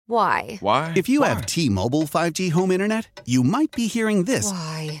Why? Why? If you have T-Mobile 5G home internet, you might be hearing this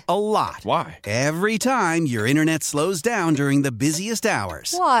Why? a lot. Why? Every time your internet slows down during the busiest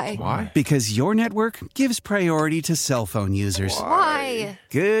hours. Why? Why? Because your network gives priority to cell phone users. Why?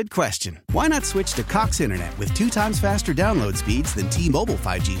 Good question. Why not switch to Cox Internet with 2 times faster download speeds than T-Mobile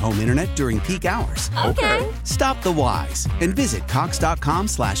 5G home internet during peak hours? Okay. Stop the whys and visit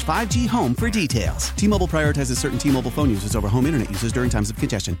cox.com/5G home for details. T-Mobile prioritizes certain T-Mobile phone users over home internet users during times of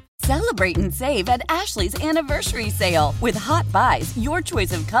congestion. Celebrate and save at Ashley's Anniversary Sale. With Hot Buys, your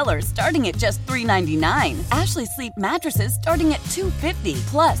choice of colors starting at just $3.99. Ashley Sleep mattresses starting at $2.50.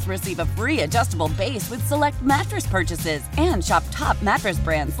 Plus, receive a free adjustable base with select mattress purchases. And shop top mattress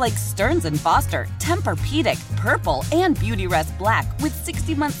brands like Stearns & Foster, Tempur-Pedic, Purple, and Beautyrest Black with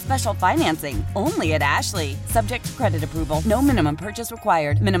 60-month special financing. Only at Ashley. Subject to credit approval. No minimum purchase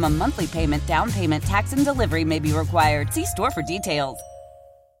required. Minimum monthly payment, down payment, tax, and delivery may be required. See store for details.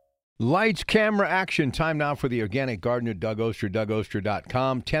 Lights, camera, action. Time now for the organic gardener, Doug Oster,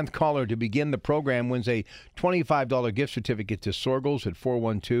 DougOster.com. 10th caller to begin the program wins a $25 gift certificate to Sorgels at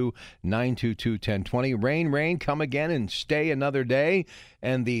 412-922-1020. Rain, come again and stay another day.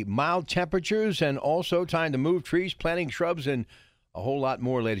 And the mild temperatures and also time to move trees, planting shrubs, and a whole lot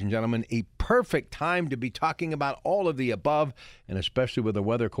more, ladies and gentlemen. A perfect time to be talking about all of the above, and especially with the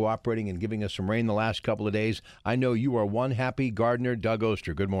weather cooperating and giving us some rain the last couple of days. I know you are one happy gardener, Doug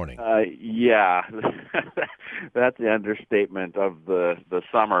Oster. Good morning. Yeah, that's the understatement of the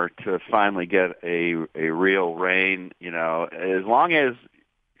summer, to finally get a real rain. You know, as long as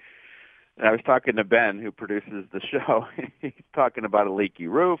I was talking to Ben, who produces the show, he's talking about a leaky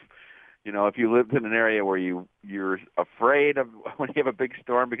roof. You know, if you lived in an area where you're afraid of when you have a big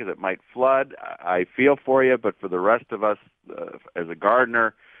storm because it might flood, I feel for you. But for the rest of us, as a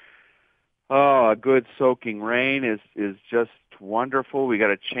gardener, a good soaking rain is just wonderful. We got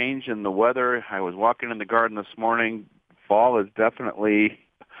a change in the weather. I was walking in the garden this morning. Fall is definitely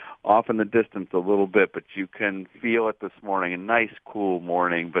off in the distance a little bit, but you can feel it this morning. A nice, cool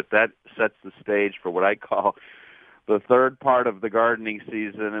morning. But that sets the stage for what I call the third part of the gardening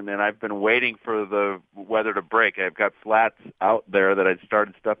season, and then I've been waiting for the weather to break. I've got flats out there that I'd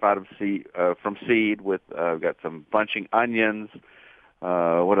started stuff out of seed, from seed with, I've got some bunching onions.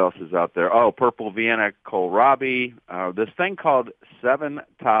 What else is out there? Oh, purple Vienna kohlrabi. This thing called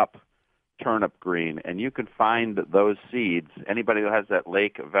 7-top turnip green, and you can find those seeds, anybody who has that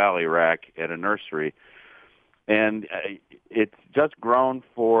Lake Valley rack at a nursery. And it's just grown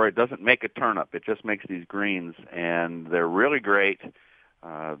it doesn't make a turnip. It just makes these greens, and they're really great.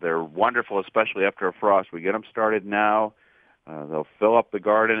 They're wonderful, especially after a frost. We get them started now. They'll fill up the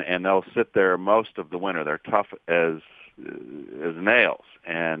garden, and they'll sit there most of the winter. They're tough as nails.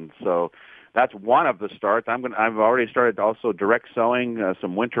 And so that's one of the starts. I've already started also direct sowing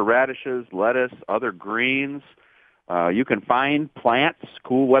some winter radishes, lettuce, other greens. You can find plants,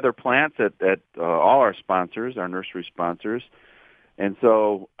 cool weather plants at all our sponsors, our nursery sponsors. And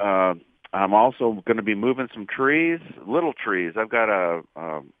so I'm also going to be moving some trees, little trees. I've got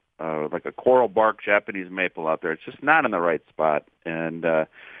like a coral bark Japanese maple out there. It's just not in the right spot. And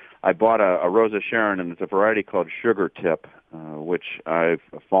I bought a Rosa Sharon, and it's a variety called Sugar Tip, which I've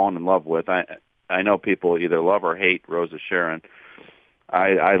fallen in love with. I know people either love or hate Rosa Sharon.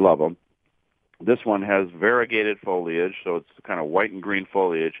 I love them. This one has variegated foliage, so it's kind of white and green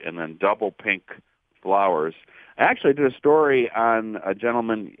foliage, and then double pink flowers. I actually did a story on a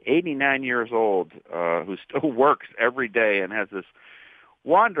gentleman, 89 years old, who still works every day and has this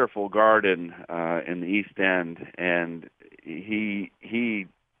wonderful garden in the East End, and he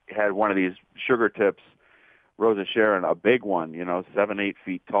had one of these Sugar Tips, Rosa Sharon, a big one, 7-8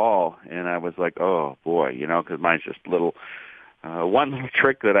 feet tall, and I was like, oh boy, because mine's just little. One little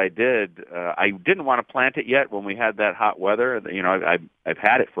trick that I did, I didn't want to plant it yet when we had that hot weather. I've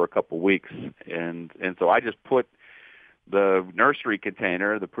had it for a couple weeks, and so I just put the nursery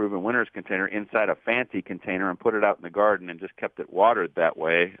container, the Proven Winners container, inside a fancy container and put it out in the garden and just kept it watered that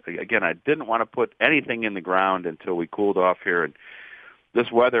way. Again, I didn't want to put anything in the ground until we cooled off here, and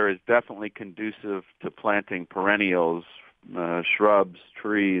this weather is definitely conducive to planting perennials, shrubs,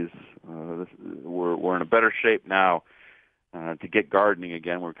 trees. We're in a better shape now to get gardening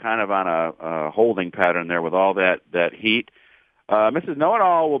again. We're kind of on a holding pattern there with all that heat. Mrs.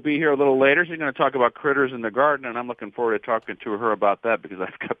 Know-It-All will be here a little later. She's going to talk about critters in the garden, and I'm looking forward to talking to her about that because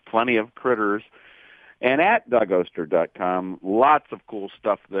I've got plenty of critters. And at DougOster.com, lots of cool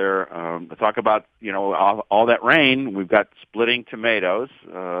stuff there. Talk about, all that rain. We've got splitting tomatoes.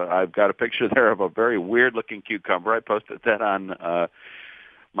 I've got a picture there of a very weird-looking cucumber. I posted that on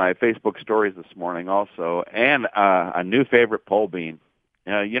my Facebook stories this morning also, and a new favorite, pole bean.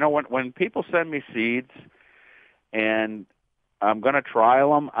 When people send me seeds and I'm going to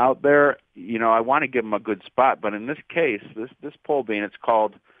trial them out there, I want to give them a good spot. But in this case, this pole bean, it's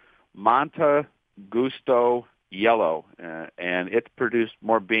called Monte Gusto Yellow, and it's produced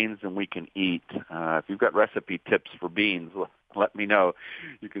more beans than we can eat. If you've got recipe tips for beans, let me know.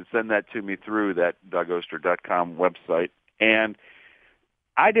 You can send that to me through that DougOster.com website. And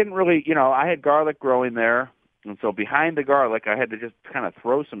I didn't really, I had garlic growing there. And so behind the garlic, I had to just kind of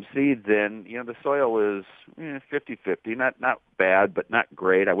throw some seeds in. The soil is 50-50, not bad, but not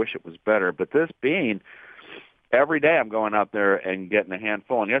great. I wish it was better. But this bean, every day I'm going out there and getting a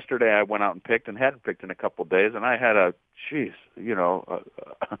handful. And yesterday I went out and picked and hadn't picked in a couple of days. And I had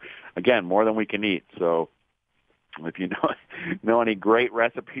again, more than we can eat. So if you know any great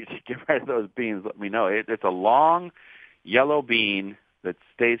recipes to get rid of those beans, let me know. It's a long yellow bean that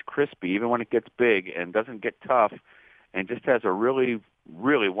stays crispy even when it gets big and doesn't get tough and just has a really,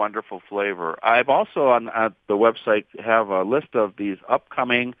 really wonderful flavor. I've also on the website have a list of these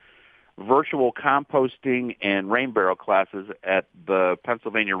upcoming virtual composting and rain barrel classes at the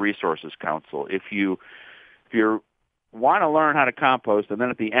Pennsylvania Resources Council. If you want to learn how to compost, and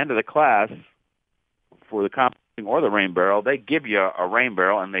then at the end of the class for the composting or the rain barrel, they give you a rain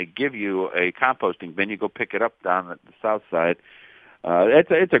barrel and they give you a composting bin. You go pick it up down at the south side.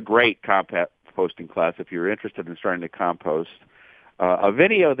 It's a great composting class if you're interested in starting to compost. A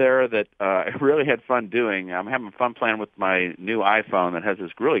video there that I really had fun doing. I'm having fun playing with my new iPhone that has this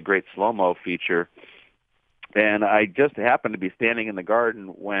really great slow-mo feature. And I just happened to be standing in the garden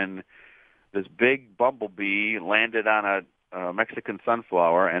when this big bumblebee landed on a Mexican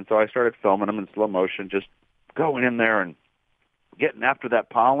sunflower. And so I started filming them in slow motion, just going in there and getting after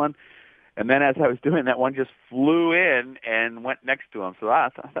that pollen. And then as I was doing that, one just flew in and went next to him. So I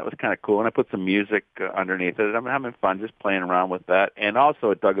thought that was kind of cool. And I put some music underneath it. I'm having fun just playing around with that. And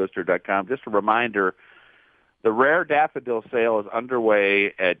also at DougOster.com, just a reminder, the rare daffodil sale is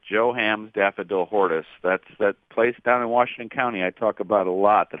underway at Joe Ham's Daffodil Hortus. That's that place down in Washington County I talk about a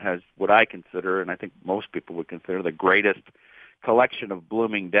lot that has what I consider, and I think most people would consider, the greatest collection of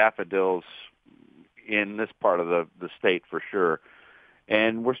blooming daffodils in this part of the state for sure.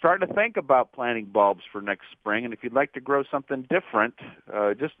 And we're starting to think about planting bulbs for next spring. And if you'd like to grow something different,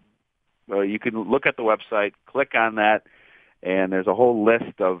 you can look at the website, click on that, and there's a whole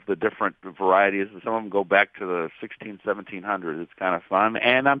list of the different varieties. Some of them go back to the 1700s. It's kind of fun.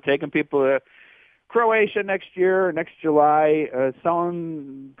 And I'm taking people to Croatia next July,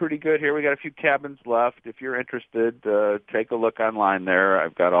 selling pretty good here. We got a few cabins left. If you're interested, take a look online there.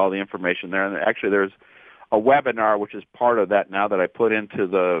 I've got all the information there. And actually, there's a webinar which is part of that now that I put into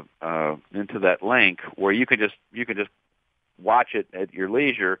that link where you can just watch it at your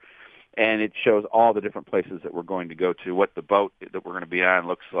leisure, and it shows all the different places that we're going to go to, what the boat that we're going to be on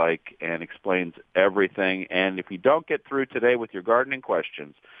looks like, and explains everything. And if you don't get through today with your gardening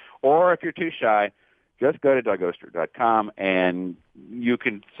questions, or if you're too shy, just go to DougOster.com and you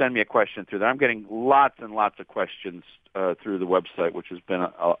can send me a question through there. I'm getting lots and lots of questions through the website, which has been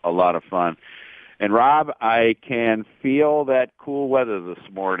a lot of fun. And Rob, I can feel that cool weather this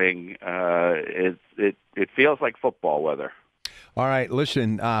morning. It feels like football weather. All right,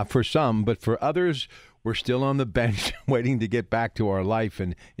 listen, for some, but for others, we're still on the bench waiting to get back to our life,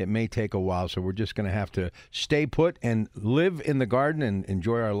 and it may take a while, so we're just going to have to stay put and live in the garden and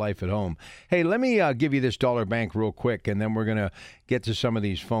enjoy our life at home. Hey, let me give you this dollar bank real quick, and then we're going to get to some of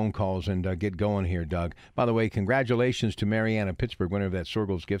these phone calls and get going here, Doug. By the way, congratulations to Marianne in Pittsburgh, winner of that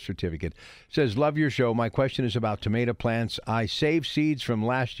Sorgel's gift certificate. Says, love your show. My question is about tomato plants. I save seeds from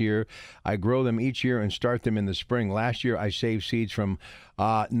last year. I grow them each year and start them in the spring. Last year, I saved seeds from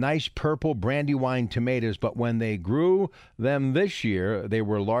nice purple Brandywine tomatoes, but when they grew them this year, they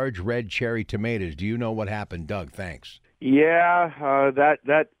were large red cherry tomatoes. Do you know what happened, Doug? Thanks. Yeah,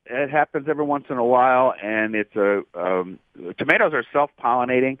 that it happens every once in a while, and it's tomatoes are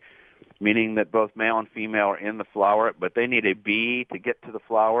self-pollinating, meaning that both male and female are in the flower, but they need a bee to get to the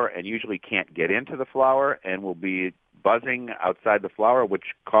flower and usually can't get into the flower and will be buzzing outside the flower, which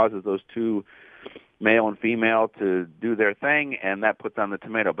causes those two, male and female, to do their thing, and that puts on the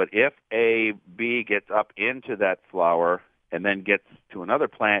tomato. But if a bee gets up into that flower and then gets to another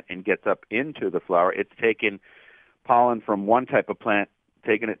plant and gets up into the flower, it's taken pollen from one type of plant,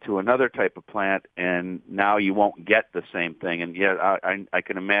 taking it to another type of plant, and now you won't get the same thing. And yet I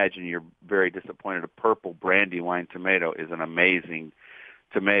can imagine you're very disappointed. A purple Brandywine tomato is an amazing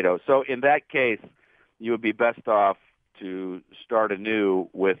tomato. So in that case, you would be best off to start anew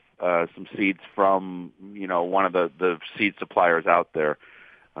with some seeds from, one of the seed suppliers out there.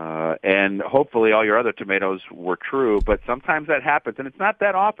 And hopefully all your other tomatoes were true, but sometimes that happens, and it's not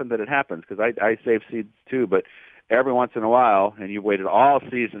that often that it happens because I save seeds too, but every once in a while, and you've waited all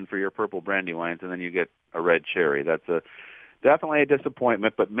season for your purple brandywines, and then you get a red cherry. That's definitely a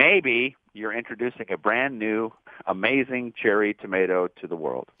disappointment, but maybe you're introducing a brand new, amazing cherry tomato to the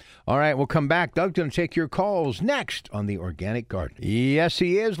world. All right, we'll come back. Doug's going to take your calls next on The Organic Garden. Yes,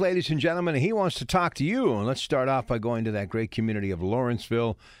 he is, ladies and gentlemen. He wants to talk to you. And let's start off by going to that great community of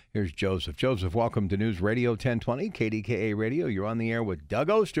Lawrenceville. Here's Joseph. Joseph, welcome to News Radio 1020, KDKA Radio. You're on the air with Doug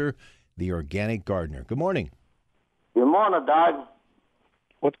Oster, The Organic Gardener. Good morning. Good morning, Doug.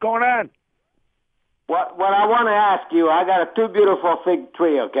 What's going on? What I want to ask you, I got a two beautiful fig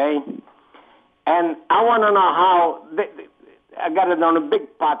tree, okay? And I want to know how, I got it on a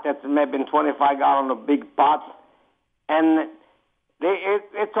big pot that's maybe 25-gallon, a big pot, and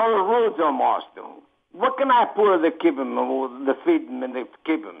it's on the roots almost. What can I put to keep them, to feed them and to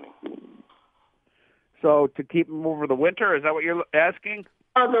keep them? So to keep them over the winter, is that what you're asking?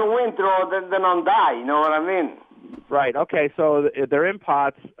 Or the winter, or then on die, you know what I mean? Right. Okay. So they're in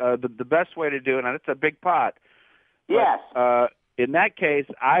pots. The best way to do it, and it's a big pot. Yes. But, in that case,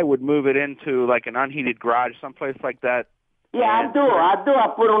 I would move it into like an unheated garage, someplace like that. Yeah, I do. I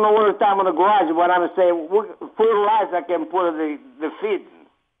put them all the time in the garage. What I'm saying, fertilizer I can put the feed.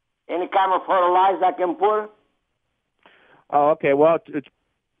 Any kind of fertilizer I can put. Oh, okay. Well, it's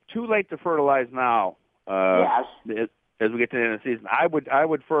too late to fertilize now. Yes. As we get to the end of the season, I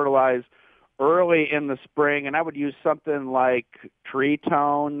would fertilize early in the spring, and I would use something like Tree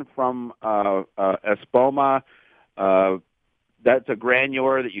Tone from Espoma. That's a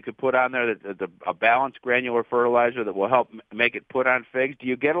granular that you could put on there, a balanced granular fertilizer that will help make it put on figs. Do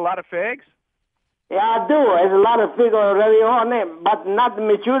you get a lot of figs? Yeah, I do. There's a lot of figs already on it, but not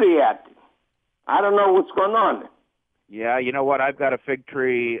mature yet. I don't know what's going on. Yeah, you know what? I've got a fig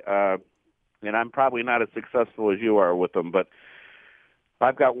tree, and I'm probably not as successful as you are with them, but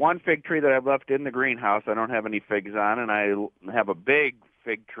I've got one fig tree that I've left in the greenhouse. I don't have any figs on, and I have a big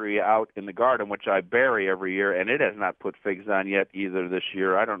fig tree out in the garden, which I bury every year, and it has not put figs on yet either this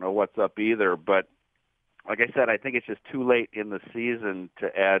year. I don't know what's up either, but like I said, I think it's just too late in the season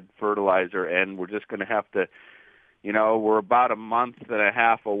to add fertilizer, and we're just going to have to, we're about a month and a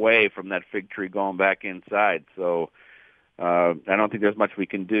half away from that fig tree going back inside. So I don't think there's much we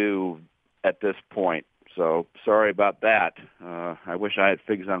can do at this point. So sorry about that. I wish I had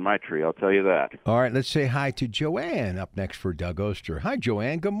figs on my tree, I'll tell you that. All right, let's say hi to Joanne up next for Doug Oster. Hi,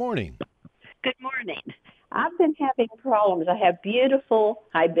 Joanne. Good morning. Good morning. I've been having problems. I have beautiful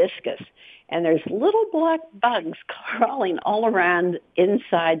hibiscus, and there's little black bugs crawling all around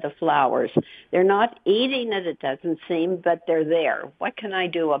inside the flowers. They're not eating it doesn't seem, but they're there. What can I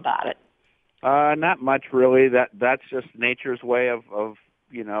do about it? Not much, really. That's just nature's way of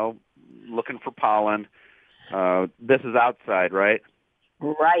looking for pollen. This is outside, right?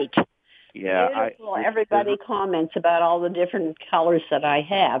 Right. Yeah. Beautiful. Everybody comments about all the different colors that I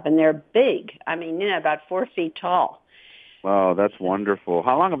have, and they're big. I mean, about 4 feet tall. Oh, that's wonderful.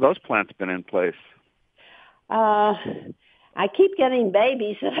 How long have those plants been in place? I keep getting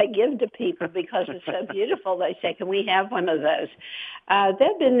babies that I give to people because it's so beautiful. They say, can we have one of those?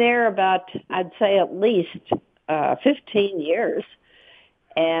 They've been there about, I'd say, at least 15 years.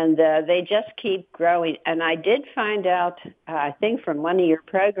 And they just keep growing. And I did find out, I think from one of your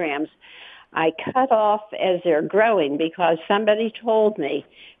programs, I cut off as they're growing because somebody told me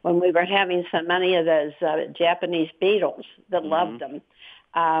when we were having so many of those Japanese beetles that loved them,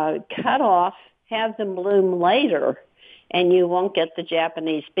 cut off, have them bloom later, and you won't get the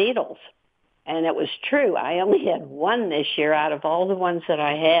Japanese beetles. And it was true. I only had one this year out of all the ones that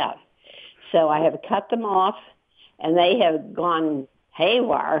I have. So I have cut them off, and they have gone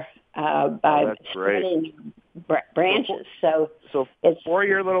haywire by spreading branches. So for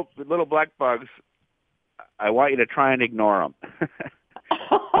your little black bugs, I want you to try and ignore them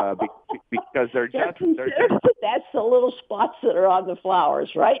because they're just that's the little spots that are on the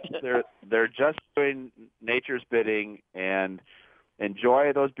flowers, right? they're just doing nature's bidding, and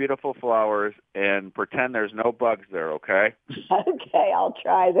enjoy those beautiful flowers and pretend there's no bugs there. Okay. Okay, I'll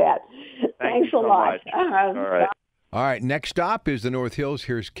try that. Thanks a lot. All right. All right, next stop is the North Hills.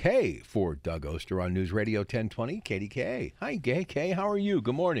 Here's Kay for Doug Oster on News Radio 1020, KDKA. Hi, Kay. How are you?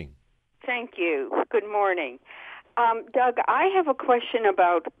 Good morning. Thank you. Good morning. Doug, I have a question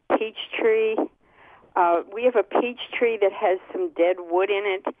about peach tree. We have a peach tree that has some dead wood in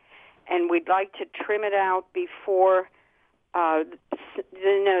it, and we'd like to trim it out before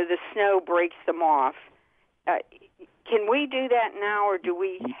the snow breaks them off. Can we do that now, or do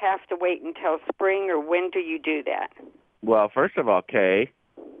we have to wait until spring, or when do you do that? Well, first of all, Kay,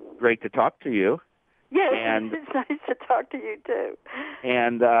 great to talk to you. Yes, And it's nice to talk to you too.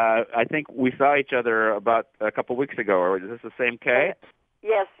 And I think we saw each other about a couple weeks ago. Or is this the same Kay?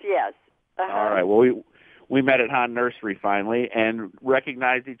 Yes. Uh-huh. All right. Well, we met at Hahn Nursery finally and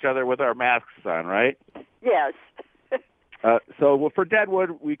recognized each other with our masks on, right? Yes. So for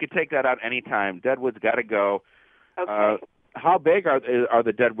Deadwood, we could take that out anytime. Deadwood's got to go. Okay. How big are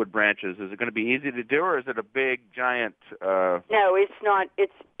the Deadwood branches? Is it going to be easy to do, or is it a big, giant? No, it's not.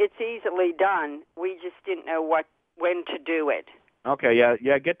 It's easily done. We just didn't know when to do it. Okay,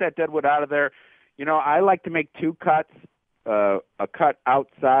 yeah. Get that Deadwood out of there. I like to make two cuts. A cut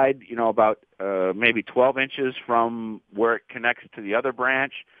outside, about maybe 12 inches from where it connects to the other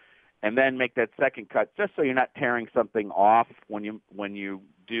branch, and then make that second cut just so you're not tearing something off when you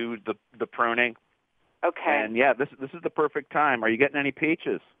do the pruning. Okay. And yeah, this is the perfect time. Are you getting any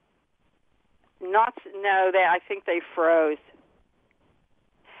peaches? No, I think they froze.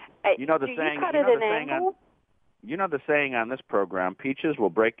 You know the saying. You cut at an angle? You know the saying on this program: peaches will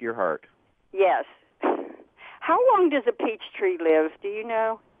break your heart. Yes. How long does a peach tree live? Do you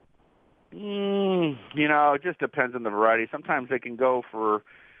know? It just depends on the variety. Sometimes they can go for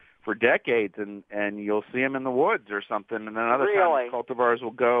decades, and you'll see them in the woods or something. And then other times cultivars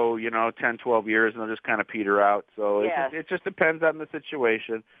will go, 10, 12 years, and they'll just kind of peter out. So it just depends on the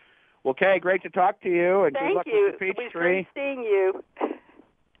situation. Well, Kay, great to talk to you, and good luck with the peach tree. It was great seeing you.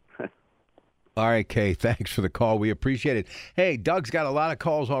 All right, Kay, thanks for the call. We appreciate it. Hey, Doug's got a lot of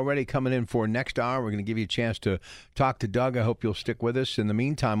calls already coming in for next hour. We're going to give you a chance to talk to Doug. I hope you'll stick with us. In the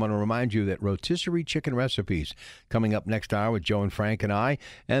meantime, I want to remind you that rotisserie chicken recipes coming up next hour with Joe and Frank and I.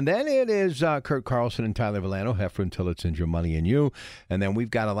 And then it is Kurt Carlson and Tyler Villano, Heifer and Tillotson, Your Money and You. And then we've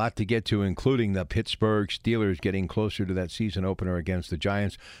got a lot to get to, including the Pittsburgh Steelers getting closer to that season opener against the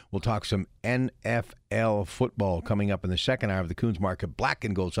Giants. We'll talk some NFL football coming up in the second hour of the Coons Market Black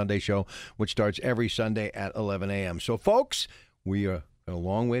and Gold Sunday Show, which starts every Sunday at 11 a.m. So, folks, we are a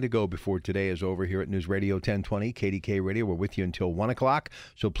long way to go before today is over here at News Radio 1020, KDK Radio. We're with you until 1 o'clock,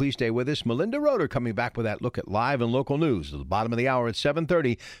 so please stay with us. Melinda Roeder coming back with that look at live and local news at the bottom of the hour at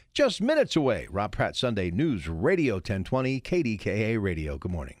 7:30, just minutes away. Rob Pratt, Sunday News Radio 1020, KDKA Radio.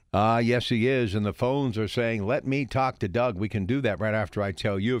 Good morning. Yes, he is, and the phones are saying, let me talk to Doug. We can do that right after I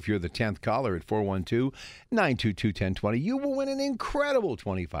tell you. If you're the 10th caller at 412-922-1020, you will win an incredible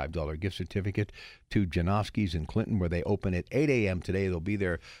 $25 gift certificate to Janowski's in Clinton, where they open at 8 a.m. today. They'll be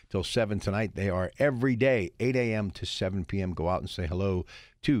there till 7 tonight. They are every day, 8 a.m. to 7 p.m. Go out and say hello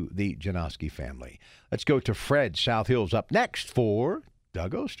to the Janowski family. Let's go to Fred, South Hills, up next for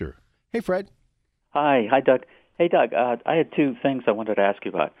Doug Oster. Hey, Fred. Hi, Doug. Hey, Doug, I had two things I wanted to ask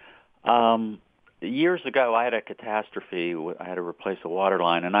you about. Years ago, I had a catastrophe. I had to replace a water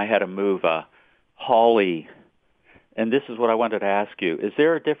line, and I had to move a holly. And this is what I wanted to ask you. Is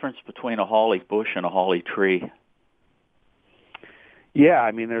there a difference between a holly bush and a holly tree? Yeah,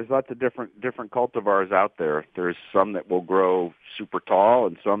 I mean, there's lots of different cultivars out there. There's some that will grow super tall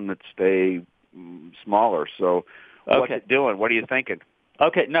and some that stay smaller. So what's it doing? What are you thinking?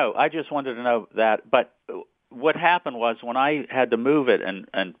 Okay, no, I just wanted to know that. But what happened was when I had to move it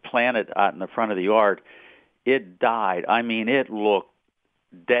and plant it out in the front of the yard, it died. I mean, it looked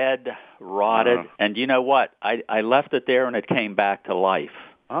dead, rotted. And you know what? I left it there and it came back to life.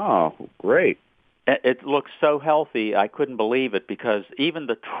 Oh, great. It looked so healthy, I couldn't believe it, because even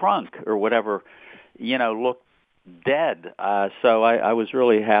the trunk or whatever, looked dead. So I was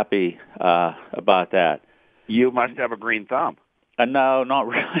really happy about that. You must have a green thumb. No, not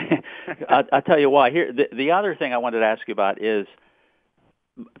really. I'll tell you why. Here, the other thing I wanted to ask you about is,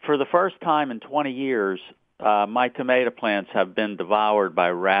 for the first time in 20 years, my tomato plants have been devoured by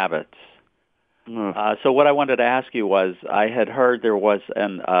rabbits. So what I wanted to ask you was, I had heard there was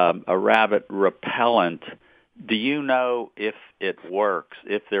a rabbit repellent. Do you know if it works,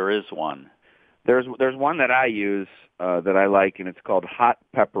 if there is one? There's one that I use that I like, and it's called Hot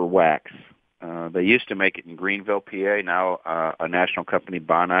Pepper Wax. They used to make it in Greenville, PA. Now a national company,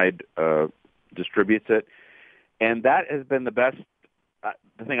 Bonide, distributes it. And that has been the best,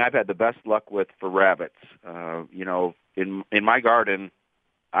 the thing I've had the best luck with for rabbits. In my garden,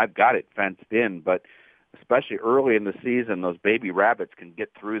 I've got it fenced in, but especially early in the season, those baby rabbits can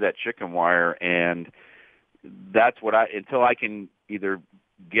get through that chicken wire, and that's what until I can either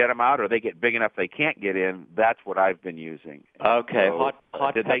get them out or they get big enough they can't get in, that's what I've been using. Okay, so,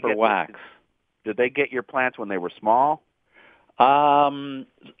 hot pepper wax. Did they get your plants when they were small? They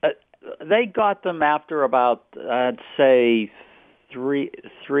got them after about, I'd say,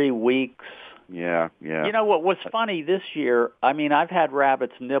 three weeks. Yeah. You know what was funny this year? I mean, I've had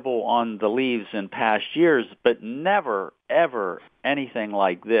rabbits nibble on the leaves in past years, but never, ever anything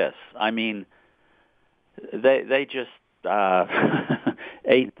like this. I mean, they just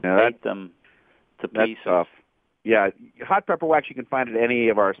ate them to pieces. That's tough. Yeah, hot pepper wax you can find at any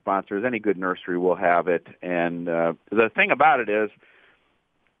of our sponsors. Any good nursery will have it. And the thing about it is,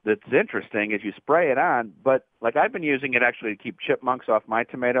 that's interesting is you spray it on, but like I've been using it actually to keep chipmunks off my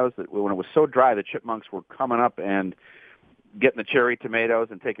tomatoes. That when it was so dry, the chipmunks were coming up and getting the cherry tomatoes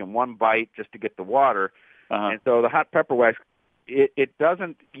and taking one bite just to get the water. And so the hot pepper wax, it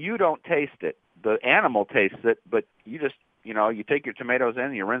doesn't. You don't taste it. The animal tastes it, but you just you take your tomatoes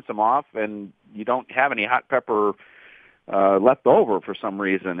in, you rinse them off, and you don't have any hot pepper left over for some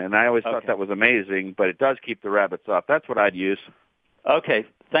reason. And I always thought that was amazing, but it does keep the rabbits off. That's what I'd use. Okay.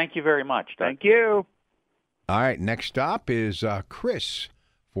 Thank you very much, Doug. Thank you. All right, next stop is Chris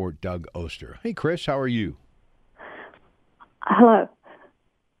for Doug Oster. Hey, Chris, how are you? Hello.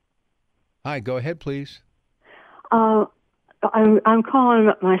 Hi, go ahead, please. I'm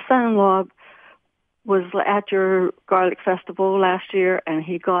calling. My son-in-law was at your garlic festival last year, and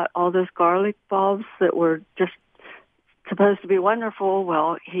he got all those garlic bulbs that were just supposed to be wonderful.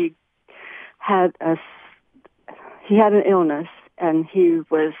 Well, he had an illness, and he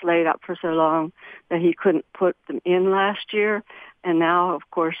was laid up for so long that he couldn't put them in last year. And now, of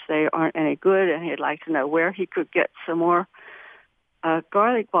course, they aren't any good, and he'd like to know where he could get some more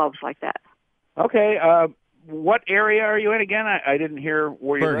garlic bulbs like that. Okay. What area are you in again? I didn't hear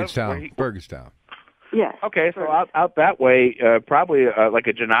where you live. Burgettstown. Yes. Okay, so out that way, probably like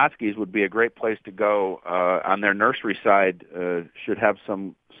a Janoski's would be a great place to go. On their nursery side, should have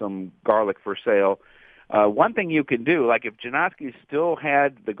some garlic for sale. One thing you can do, like if Janoski's still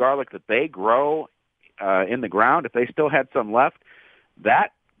had the garlic that they grow in the ground, if they still had some left,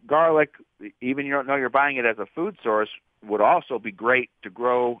 that garlic, even you don't know you're buying it as a food source, would also be great to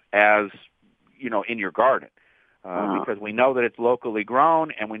grow as, in your garden. Because we know that it's locally grown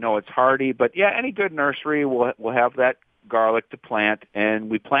and we know it's hardy. But yeah, any good nursery will have that garlic to plant.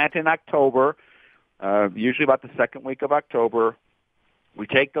 And we plant in October, usually about the second week of October. We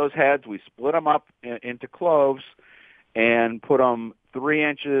take those heads, we split them up into cloves and put them 3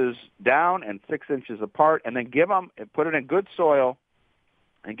 inches down and 6 inches apart, and then put it in good soil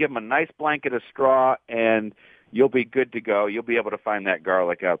and give them a nice blanket of straw, and you'll be good to go. You'll be able to find that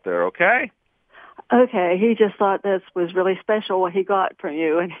garlic out there, okay? Okay, he just thought this was really special what he got from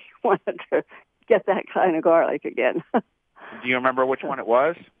you, and he wanted to get that kind of garlic again. Do you remember which one it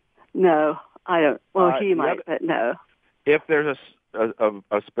was? No, I don't. Well, he might, but no. If there's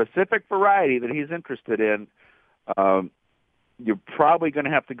a specific variety that he's interested in, you're probably going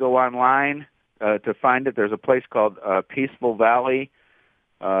to have to go online to find it. There's a place called Peaceful Valley,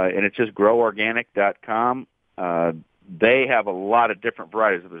 and it's just groworganic.com. They have a lot of different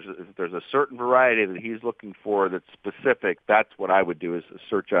varieties. If there's a certain variety that he's looking for that's specific, that's what I would do is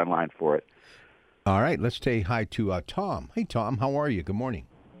search online for it. All right, let's say hi to Tom. Hey, Tom, how are you? Good morning.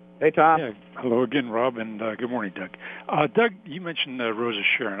 Hey, Tom. Yeah, hello again, Rob, and good morning, Doug. Doug, you mentioned Rosa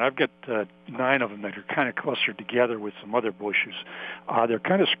Sharon. I've got 9 of them that are kind of clustered together with some other bushes. They're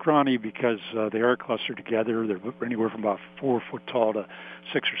kind of scrawny because they are clustered together. They're anywhere from about 4 foot tall to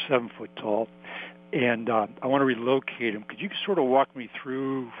 6 or 7 foot tall. And I want to relocate them. Could you sort of walk me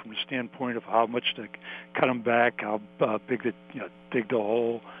through from the standpoint of how much to cut them back, how big to dig the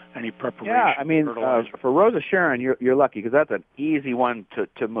hole, any preparation? Yeah, I mean, for Rosa Sharon, you're lucky because that's an easy one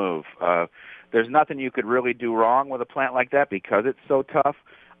to move. There's nothing you could really do wrong with a plant like that because it's so tough.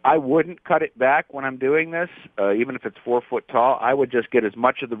 I wouldn't cut it back when I'm doing this, even if it's 4 foot tall. I would just get as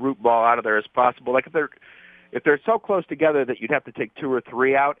much of the root ball out of there as possible. Like if they're so close together that you'd have to take 2 or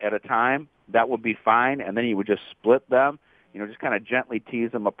 3 out at a time, that would be fine, and then you would just split them, just kind of gently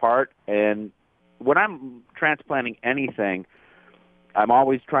tease them apart. And when I'm transplanting anything, I'm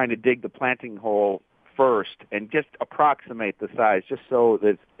always trying to dig the planting hole first and just approximate the size just so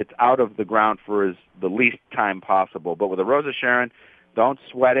that it's out of the ground for the least time possible. But with a Rosa Sharon, don't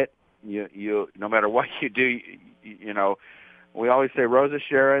sweat it. You no matter what you do, we always say Rosa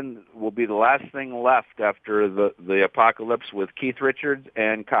Sharon will be the last thing left after the apocalypse with Keith Richards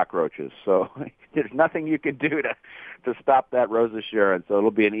and cockroaches. So there's nothing you can do to stop that Rosa Sharon. So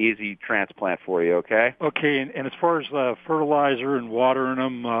it'll be an easy transplant for you, okay? Okay, and as far as fertilizer and watering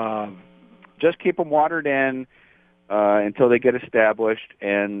them, just keep them watered in until they get established,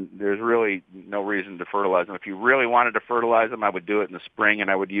 and there's really no reason to fertilize them. If you really wanted to fertilize them, I would do it in the spring,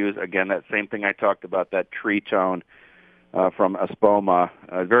 and I would use, again, that same thing I talked about, that tree tone from Espoma.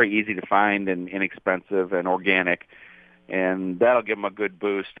 Very easy to find and inexpensive and organic, and that'll give them a good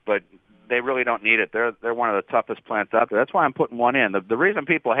boost. But they really don't need it. They're one of the toughest plants out there. That's why I'm putting one in. The reason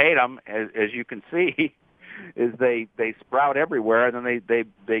people hate them, as you can see, is they sprout everywhere, and then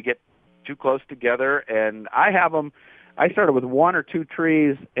they get too close together. And I have them. I started with 1 or 2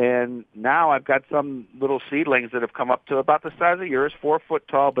 trees, and now I've got some little seedlings that have come up to about the size of yours, 4 foot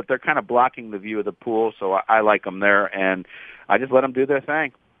tall, but they're kind of blocking the view of the pool, so I like them there, and I just let them do their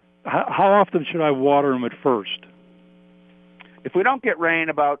thing. How often should I water them at first? If we don't get rain,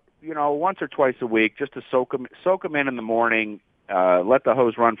 about once or twice a week, just to soak them in the morning, let the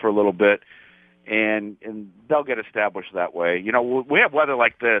hose run for a little bit, and they'll get established that way. We have weather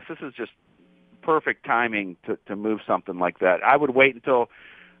like this. This is just perfect timing to move something like that. I would wait until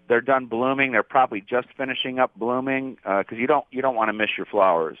they're done blooming. They're probably just finishing up blooming because you don't want to miss your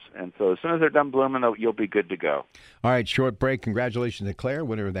flowers. And so as soon as they're done blooming, you'll be good to go. All right, short break. Congratulations to Claire,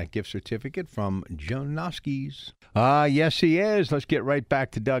 winner of that gift certificate from Janoski's. Yes, he is. Let's get right back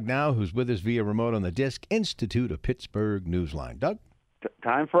to Doug now, who's with us via remote on the Disc Institute of Pittsburgh Newsline. Doug?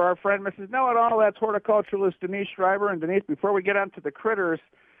 Time for our friend, Mrs. Know-It-All. That's horticulturalist Denise Schreiber. And Denise, before we get on to the critters,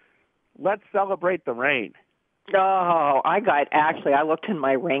 let's celebrate the rain. Oh, I looked in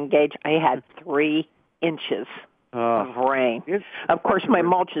my rain gauge. I had 3 inches of rain. Of course, my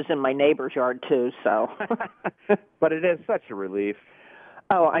mulch is in my neighbor's yard, too, so. But it is such a relief.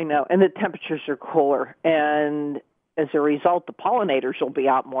 Oh, I know. And the temperatures are cooler. And as a result, the pollinators will be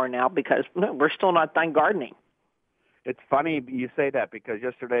out more now because we're still not done gardening. It's funny you say that because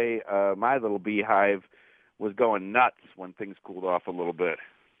yesterday my little beehive was going nuts when things cooled off a little bit.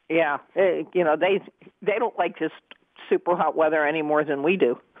 Yeah, they don't like just super hot weather any more than we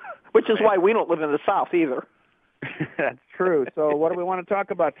do, which is why we don't live in the South either. That's true. So what do we want to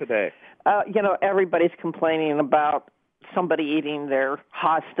talk about today? Everybody's complaining about somebody eating their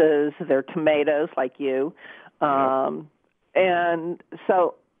hostas, their tomatoes, like you. And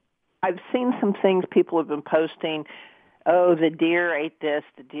so I've seen some things people have been posting. Oh, the deer ate this,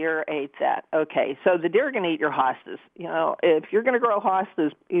 the deer ate that. Okay, so the deer are going to eat your hostas. If you're going to grow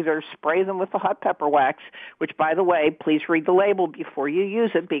hostas, either spray them with the hot pepper wax, which, by the way, please read the label before you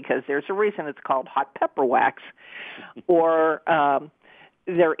use it because there's a reason it's called hot pepper wax, or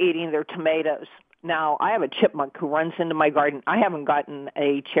they're eating their tomatoes. Now, I have a chipmunk who runs into my garden. I haven't gotten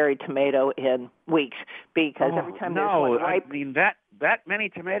a cherry tomato in weeks because every time there's one ripe... I mean, that many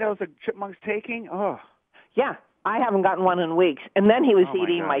tomatoes a chipmunk's taking? Oh. Yeah. I haven't gotten one in weeks. And then he was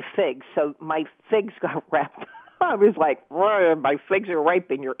eating my figs, so my figs got wrapped. I was like, my figs are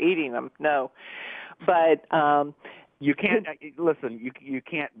ripe and you're eating them. No. But you can't, listen, you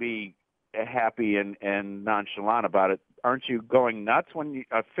can't be happy and nonchalant about it. Aren't you going nuts when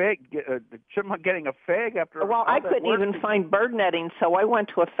a chipmunk getting a fig after? Well, I couldn't even find bird netting, so I went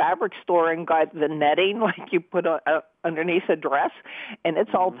to a fabric store and got the netting like you put underneath a dress, and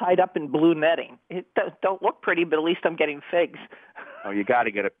it's all tied up in blue netting. It don't look pretty, but at least I'm getting figs. Oh, you got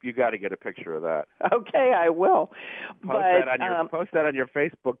to get a picture of that. Okay, I will. Post that on your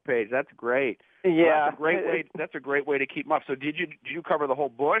Facebook page. That's great. Yeah, well, that's a great way to keep them up. So did you cover the whole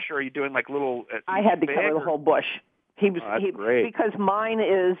bush, or are you doing like little? I had to cover the whole bush. Great. Because mine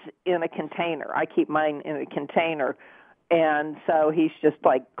is in a container. I keep mine in a container, and so he's just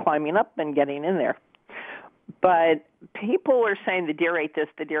like climbing up and getting in there. But people are saying the deer ate this,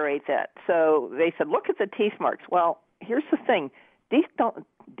 the deer ate that. So they said, look at the teeth marks. Well, here's the thing: deer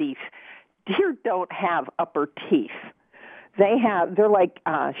don't have upper teeth. They're like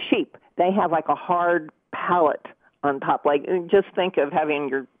sheep. They have like a hard palate on top. Like just think of having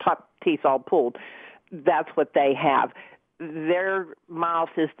your top teeth all pulled. That's what they have. Their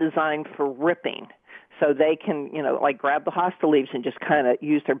mouth is designed for ripping. So they can, like grab the hosta leaves and just kind of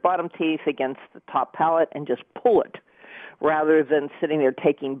use their bottom teeth against the top palate and just pull it rather than sitting there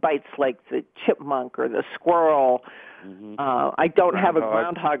taking bites like the chipmunk or the squirrel. Mm-hmm. I don't have a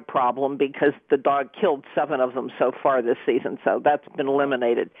groundhog problem because the dog killed 7 of them so far this season, so that's been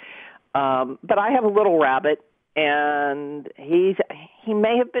eliminated. But I have a little rabbit, and he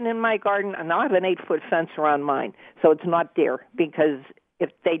may have been in my garden. Now I have an 8-foot fence around mine, so it's not deer because if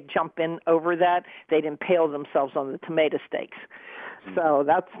they jump in over that, they'd impale themselves on the tomato stakes. So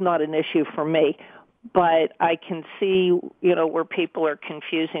that's not an issue for me. But I can see, where people are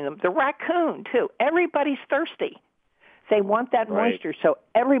confusing them. The raccoon, too. Everybody's thirsty. They want that moisture, so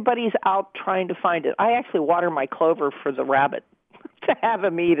everybody's out trying to find it. I actually water my clover for the rabbit to have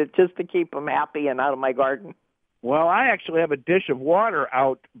him eat it just to keep him happy and out of my garden. Well, I actually have a dish of water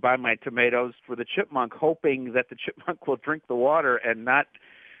out by my tomatoes for the chipmunk, hoping that the chipmunk will drink the water and not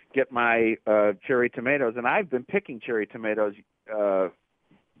get my cherry tomatoes. And I've been picking cherry tomatoes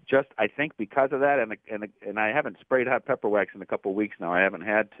just I think because of that, and I haven't sprayed hot pepper wax in a couple of weeks now. I haven't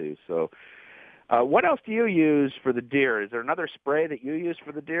had to. So, what else do you use for the deer? Is there another spray that you use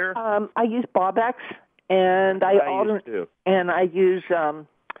for the deer? I use Bob-X, and I use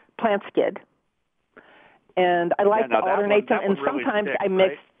Plant Skid. And I like to alternate them, and sometimes I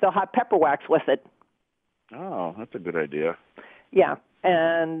mix the hot pepper wax with it. Oh, that's a good idea. Yeah,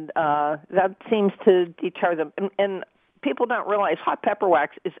 and that seems to deter them. And people don't realize hot pepper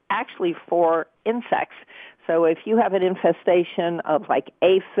wax is actually for insects. So if you have an infestation of like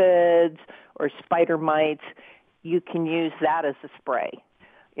aphids or spider mites, you can use that as a spray.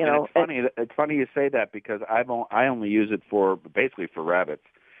 You know, it's funny you say that because I only use it basically for rabbits.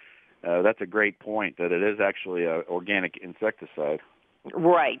 That's a great point, that it is actually an organic insecticide.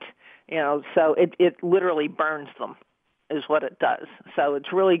 Right. You know, so it literally burns them is what it does. So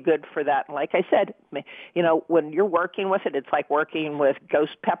it's really good for that. And like I said, you know, when you're working with it, it's like working with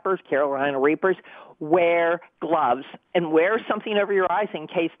ghost peppers, Carolina Reapers. Wear gloves and wear something over your eyes in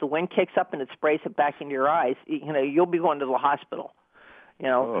case the wind kicks up and it sprays it back into your eyes. You know, you'll be going to the hospital, you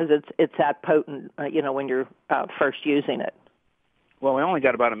know, because it's that potent, you know, when you're first using it. Well, we only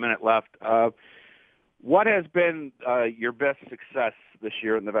got about a minute left. What has been your best success this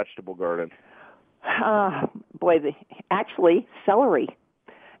year in the vegetable garden? Actually, celery.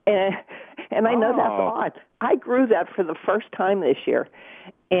 And I know that's odd. I grew that for the first time this year.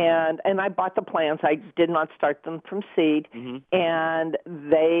 And I bought the plants. I did not start them from seed. Mm-hmm. And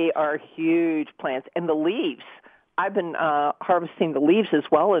they are huge plants. And the leaves, I've been harvesting the leaves as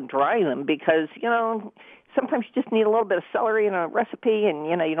well and drying them because, you know, sometimes you just need a little bit of celery in a recipe and,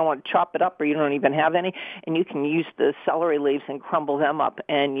 you know, you don't want to chop it up or you don't even have any. And you can use the celery leaves and crumble them up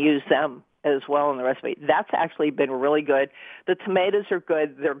and use them as well in the recipe. That's actually been really good. The tomatoes are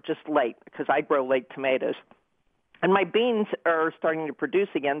good. They're just late because I grow late tomatoes. And my beans are starting to produce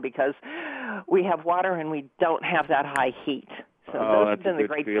again because we have water and we don't have that high heat. So those have been the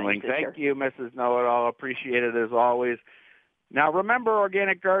great feeling. things this Thank you, Mrs. Know-It-All. Appreciate it as always. Now, remember,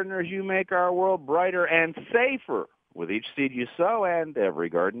 organic gardeners, you make our world brighter and safer with each seed you sow and every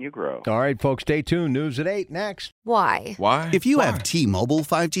garden you grow. All right, folks, stay tuned. News at 8 next. Why? If you have T-Mobile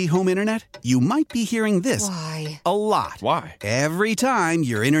 5G home internet, you might be hearing this a lot. Why? Every time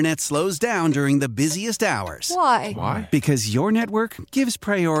your internet slows down during the busiest hours. Why? Because your network gives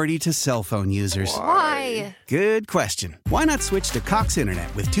priority to cell phone users. Why? Good question. Why not switch to Cox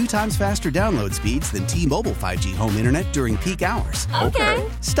Internet with 2 times faster download speeds than T-Mobile 5G home internet during peak hours? Okay.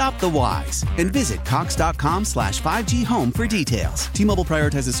 Stop the whys and visit cox.com/5G home for details. T-Mobile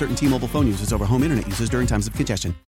prioritizes certain T-Mobile phone users over home internet users during times of congestion.